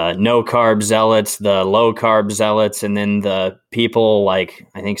the no carb zealots, the low carb zealots, and then the people like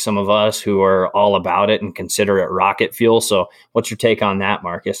I think some of us who are all about it and consider it rocket fuel. So what's your take on that,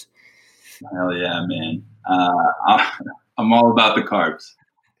 Marcus? Hell yeah, man. I'm all about the carbs.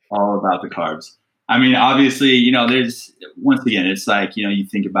 All about the carbs. I mean, obviously, you know, there's, once again, it's like, you know, you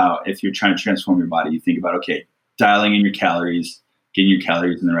think about if you're trying to transform your body, you think about, okay, dialing in your calories, getting your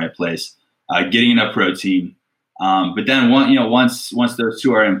calories in the right place, getting enough protein. But then once those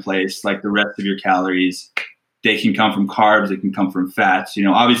two are in place, like the rest of your calories, they can come from carbs, they can come from fats. You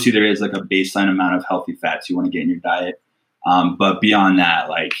know, obviously there is like a baseline amount of healthy fats you want to get in your diet. But beyond that,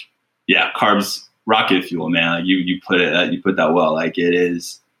 like, yeah, carbs, rocket fuel, man. Like you put that well. Like it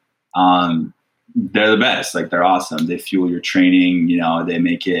is, they're the best. Like they're awesome. They fuel your training. You know, they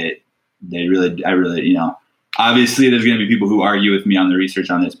make it. I really, you know. Obviously, there's going to be people who argue with me on the research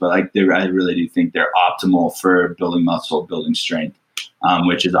on this, but like I really do think they're optimal for building muscle, building strength,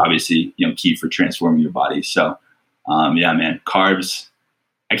 which is obviously, you know, key for transforming your body. So, yeah, man, carbs.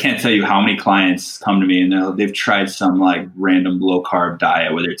 I can't tell you how many clients come to me and they've tried some like random low carb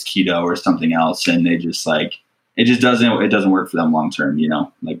diet, whether it's keto or something else, and they just like it doesn't work for them long term. You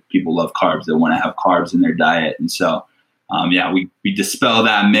know, like people love carbs; they want to have carbs in their diet, and so. Yeah, we dispel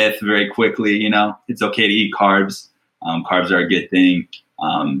that myth very quickly. You know, it's okay to eat carbs. Carbs are a good thing.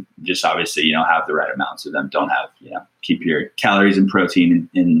 Just obviously, you know, have the right amounts of them. Don't have, you know, keep your calories and protein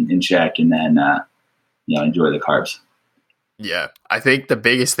in check, and then, you know, enjoy the carbs. Yeah, I think the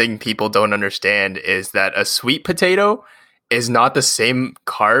biggest thing people don't understand is that a sweet potato is not the same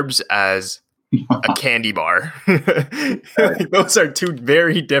carbs as a candy bar. Those are two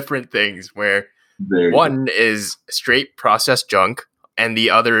very different things where one is straight processed junk, and the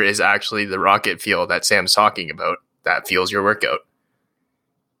other is actually the rocket fuel that Sam's talking about that fuels your workout.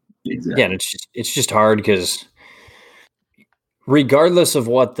 Exactly. Yeah, and it's just hard because regardless of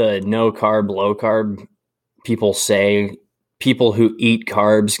what the no carb, low carb people say, people who eat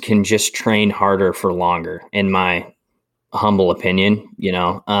carbs can just train harder for longer, in my humble opinion, you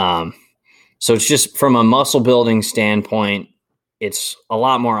know. So it's just from a muscle building standpoint, it's a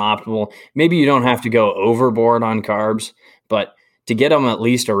lot more optimal. Maybe you don't have to go overboard on carbs, but to get them at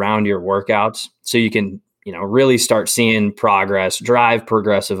least around your workouts so you can, you know, really start seeing progress, drive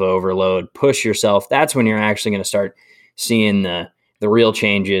progressive overload, push yourself. That's when you're actually going to start seeing the real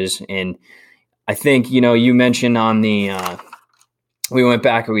changes. And I think, you know, you mentioned on the, we went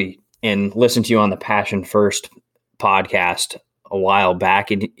back and listened to you on the Passion First podcast a while back,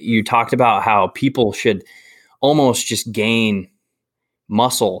 and you talked about how people should almost just gain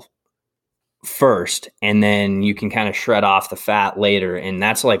muscle first, and then you can kind of shred off the fat later. And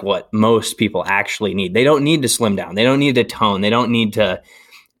that's like what most people actually need. They don't need to slim down. They don't need to tone. They don't need to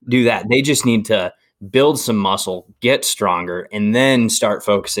do that. They just need to build some muscle, get stronger, and then start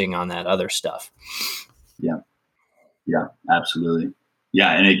focusing on that other stuff. Yeah, absolutely.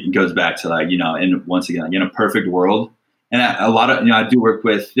 Yeah. And it goes back to like, you know, and once again, like in a perfect world, and a lot of, you know, I do work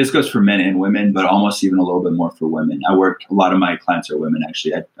with, this goes for men and women, but almost even a little bit more for women. A lot of my clients are women,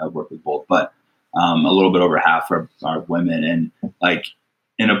 actually. I work with both, but a little bit over half are women. And like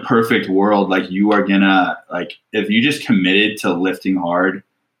in a perfect world, like you are gonna, like, if you just committed to lifting hard,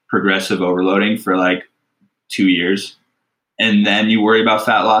 progressive overloading for like 2 years, and then you worry about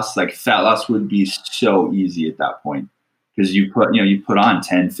fat loss, like fat loss would be so easy at that point. Because you put on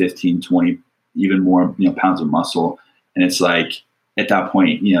 10, 15, 20, even more, you know, pounds of muscle. And it's like, at that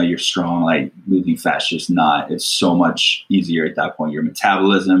point, you know, you're strong, like losing fat's just not, it's so much easier at that point. Your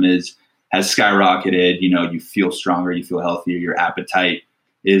metabolism has skyrocketed, you know, you feel stronger, you feel healthier, your appetite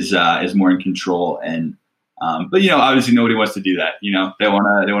is more in control. And, but, you know, obviously nobody wants to do that. You know, they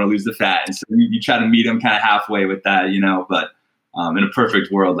want to lose the fat. And so you try to meet them kind of halfway with that, you know, but in a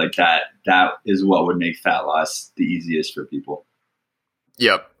perfect world like that is what would make fat loss the easiest for people.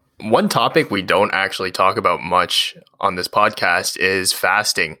 Yep. One topic we don't actually talk about much on this podcast is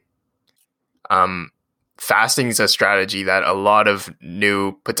fasting. Fasting is a strategy that a lot of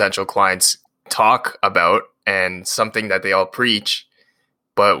new potential clients talk about and something that they all preach.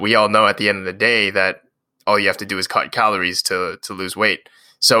 but we all know at the end of the day that all you have to do is cut calories to lose weight.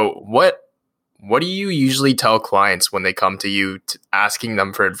 So what do you usually tell clients when they come to you asking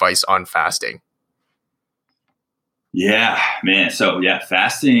them for advice on fasting? Yeah, man. So yeah,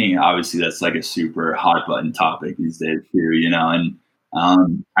 fasting, obviously that's like a super hot button topic these days too, and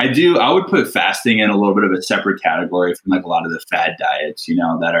I would put fasting in a little bit of a separate category from like a lot of the fad diets,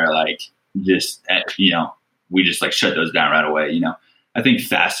 that are like just, we just like shut those down right away. I think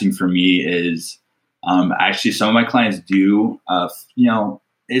fasting for me is, actually some of my clients do,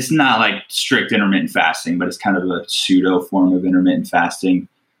 it's not like strict intermittent fasting, but it's kind of a pseudo form of intermittent fasting,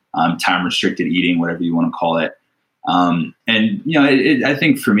 time restricted eating, whatever you want to call it. I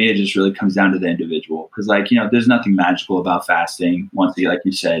think for me, it just really comes down to the individual because there's nothing magical about fasting. Once again, like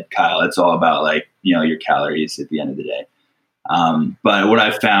you said, Kyle, it's all about your calories at the end of the day. But what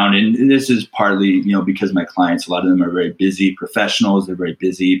I've found, and this is partly, because my clients, a lot of them are very busy professionals. They're very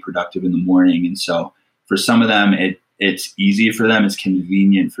busy, productive in the morning. And so for some of them, it's easy for them. It's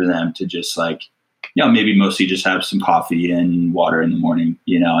convenient for them to just maybe mostly just have some coffee and water in the morning,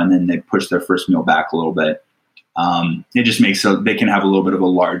 and then they push their first meal back a little bit. It just makes so they can have a little bit of a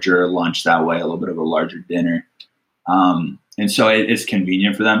larger lunch that way, a little bit of a larger dinner. And so it's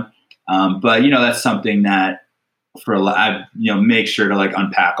convenient for them. But that's something that I make sure to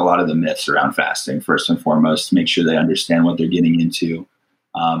unpack a lot of the myths around fasting first and foremost, make sure they understand what they're getting into.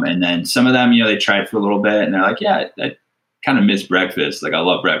 And then some of them, they try it for a little bit and they're like, yeah, I kind of miss breakfast. Like I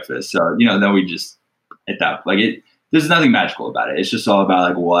love breakfast. So, then we just at that, there's nothing magical about it. It's just all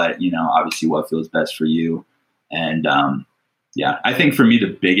about what, obviously what feels best for you. And, I think for me,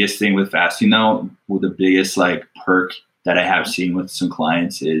 the biggest thing with fasting though, the biggest perk that I have seen with some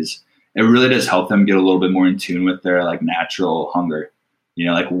clients is it really does help them get a little bit more in tune with their natural hunger,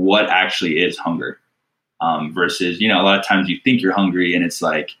 what actually is hunger, versus, a lot of times you think you're hungry and it's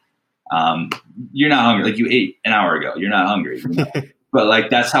you're not hungry. You ate an hour ago, you're not hungry, but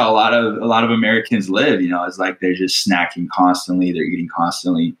that's how a lot of Americans live, is they're just snacking constantly. They're eating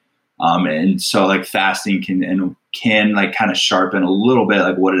constantly. And so fasting can kind of sharpen a little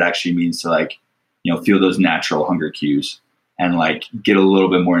bit, what it actually means to feel those natural hunger cues and get a little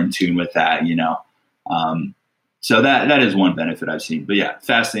bit more in tune with that, so that is one benefit I've seen. But yeah,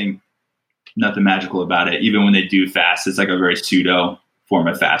 fasting, nothing magical about it. Even when they do fast, it's a very pseudo form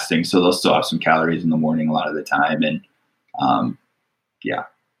of fasting. So they'll still have some calories in the morning a lot of the time. And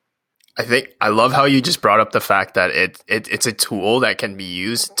I love how you just brought up the fact that it's a tool that can be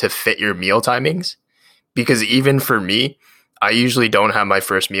used to fit your meal timings. Because even for me, I usually don't have my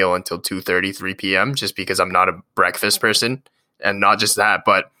first meal until 2:30, 3 p.m. just because I'm not a breakfast person. And not just that,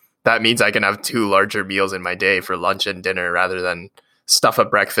 but that means I can have two larger meals in my day for lunch and dinner rather than stuff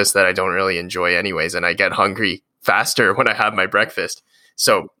at breakfast that I don't really enjoy anyways. And I get hungry faster when I have my breakfast.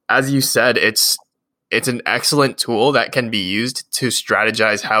 So as you said, it's an excellent tool that can be used to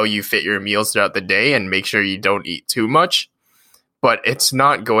strategize how you fit your meals throughout the day and make sure you don't eat too much. But it's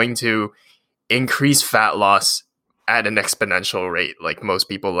not going to increase fat loss at an exponential rate like most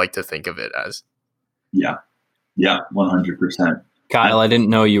people like to think of it as. Yeah, 100%. Kyle, I didn't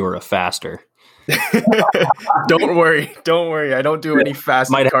know you were a faster. Don't worry. I don't do any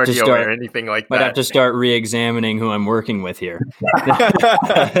fasting cardio or anything like that. Might have to start re-examining who I'm working with here.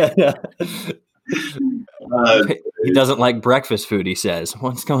 He doesn't like breakfast food, he says.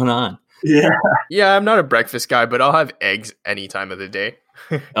 What's going on? Yeah, I'm not a breakfast guy, but I'll have eggs any time of the day.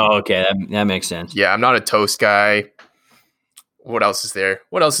 Oh, okay. That makes sense. Yeah, I'm not a toast guy. What else is there?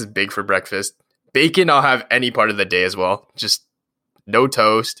 What else is big for breakfast? Bacon, I'll have any part of the day as well. Just no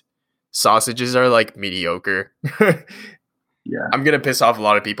toast. Sausages are mediocre. Yeah. I'm going to piss off a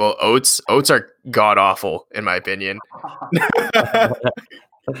lot of people. Oats are god awful in my opinion.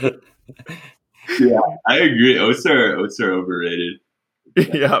 Yeah, I agree. Oats are overrated.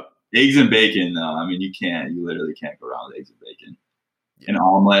 Yeah. Eggs and bacon though. I mean, you literally can't go wrong with eggs and bacon. An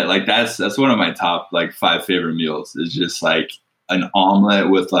omelet, that's one of my top 5 favorite meals is just an omelet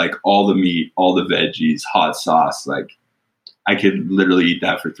with all the meat, all the veggies, hot sauce. I could literally eat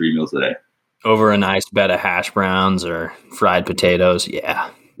that for 3 meals a day. Over a nice bed of hash browns or fried potatoes. Yeah,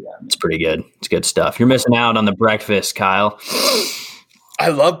 it's pretty good. It's good stuff. You're missing out on the breakfast, Kyle. I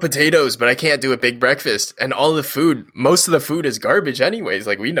love potatoes, but I can't do a big breakfast. And all the food, most of the food is garbage anyways.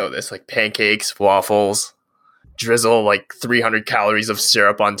 We know this, pancakes, waffles, drizzle 300 calories of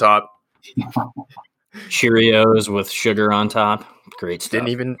syrup on top. Cheerios with sugar on top. Great stuff.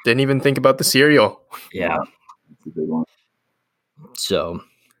 Didn't even think about the cereal. Yeah. That's a big one. So,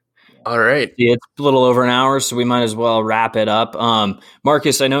 all right. It's a little over an hour, so we might as well wrap it up.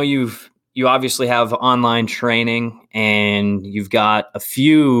 Marcus, I know you've you obviously have online training and you've got a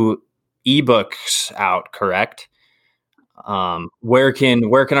few ebooks out, correct? Where can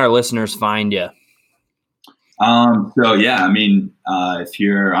our listeners find you? So yeah, I mean, if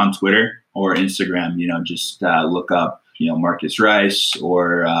you're on Twitter or Instagram, just look up, Marcus Rice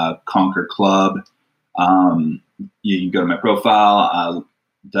or Conquer Club. You can go to my profile.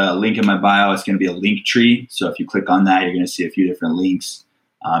 The link in my bio is going to be a link tree. So if you click on that, you're going to see a few different links.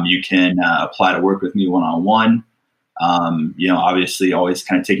 You can apply to work with me one-on-one. Obviously always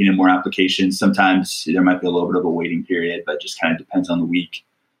kind of taking in more applications. Sometimes there might be a little bit of a waiting period, but just kind of depends on the week.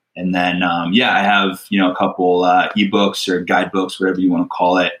 And then, I have, a couple ebooks or guidebooks, whatever you want to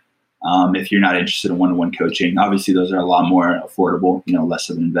call it. If you're not interested in one-to-one coaching, obviously those are a lot more affordable, less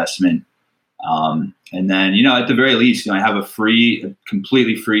of an investment. And then, at the very least, I have a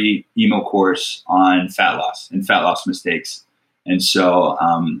completely free email course on fat loss and fat loss mistakes. And so,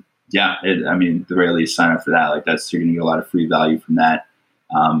 at the very least, sign up for that. Like you're going to get a lot of free value from that.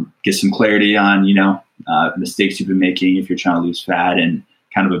 Get some clarity on, mistakes you've been making if you're trying to lose fat and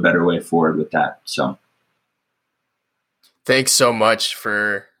kind of a better way forward with that. So. Thanks so much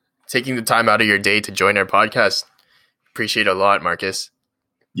for taking the time out of your day to join our podcast. Appreciate it a lot, Marcus.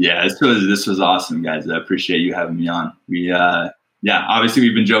 Yeah, this was awesome, guys. I appreciate you having me on. Obviously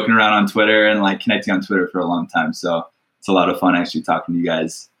we've been joking around on Twitter and like connecting on Twitter for a long time. So it's a lot of fun actually talking to you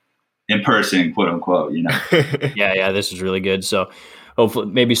guys in person, quote unquote, Yeah, this is really good. So hopefully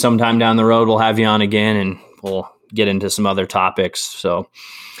maybe sometime down the road we'll have you on again and we'll get into some other topics. So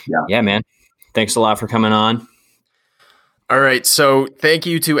yeah, man, thanks a lot for coming on. All right. So thank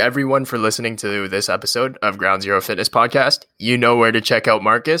you to everyone for listening to this episode of Ground Zero Fitness Podcast. You know where to check out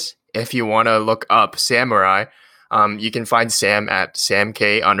Marcus. If you want to look up Samurai, you can find Sam at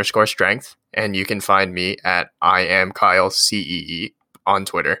samk_strength, and you can find me at IamKyleCEE on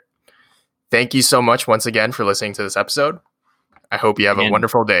Twitter. Thank you so much once again for listening to this episode. I hope you have a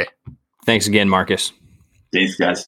wonderful day. Thanks again, Marcus. Thanks, guys.